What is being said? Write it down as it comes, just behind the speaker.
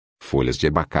folhas de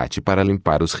abacate para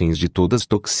limpar os rins de todas as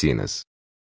toxinas.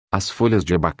 As folhas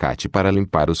de abacate para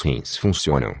limpar os rins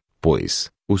funcionam, pois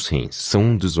os rins são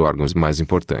um dos órgãos mais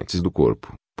importantes do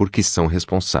corpo, porque são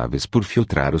responsáveis por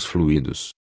filtrar os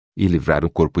fluidos e livrar o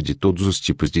corpo de todos os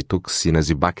tipos de toxinas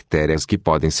e bactérias que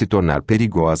podem se tornar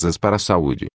perigosas para a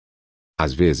saúde.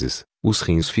 Às vezes, os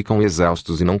rins ficam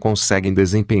exaustos e não conseguem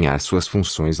desempenhar suas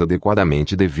funções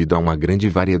adequadamente devido a uma grande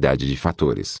variedade de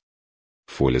fatores.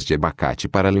 Folhas de abacate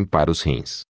para limpar os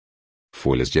rins.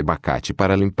 Folhas de abacate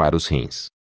para limpar os rins.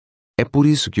 É por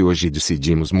isso que hoje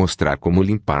decidimos mostrar como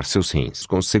limpar seus rins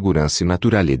com segurança e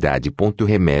naturalidade.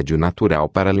 Remédio natural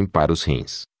para limpar os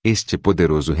rins. Este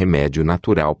poderoso remédio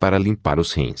natural para limpar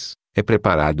os rins é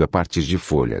preparado a partir de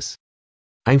folhas.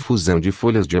 A infusão de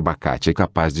folhas de abacate é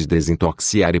capaz de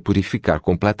desintoxicar e purificar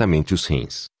completamente os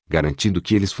rins, garantindo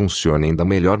que eles funcionem da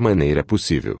melhor maneira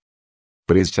possível.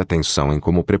 Preste atenção em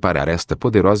como preparar esta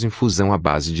poderosa infusão à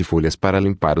base de folhas para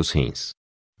limpar os rins.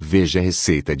 Veja a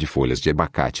receita de folhas de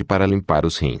abacate para limpar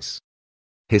os rins.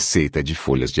 Receita de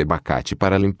folhas de abacate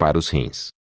para limpar os rins.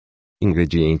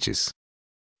 Ingredientes: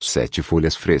 7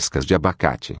 folhas frescas de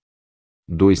abacate,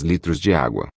 2 litros de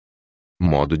água.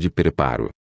 Modo de preparo: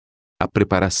 a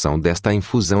preparação desta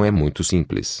infusão é muito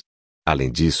simples.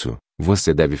 Além disso,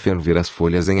 você deve ferver as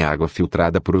folhas em água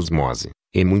filtrada por osmose.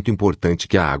 É muito importante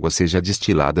que a água seja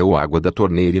destilada ou água da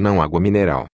torneira e não água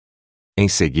mineral. Em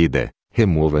seguida,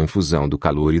 remova a infusão do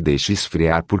calor e deixe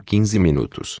esfriar por 15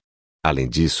 minutos. Além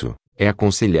disso, é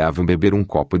aconselhável beber um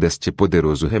copo deste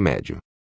poderoso remédio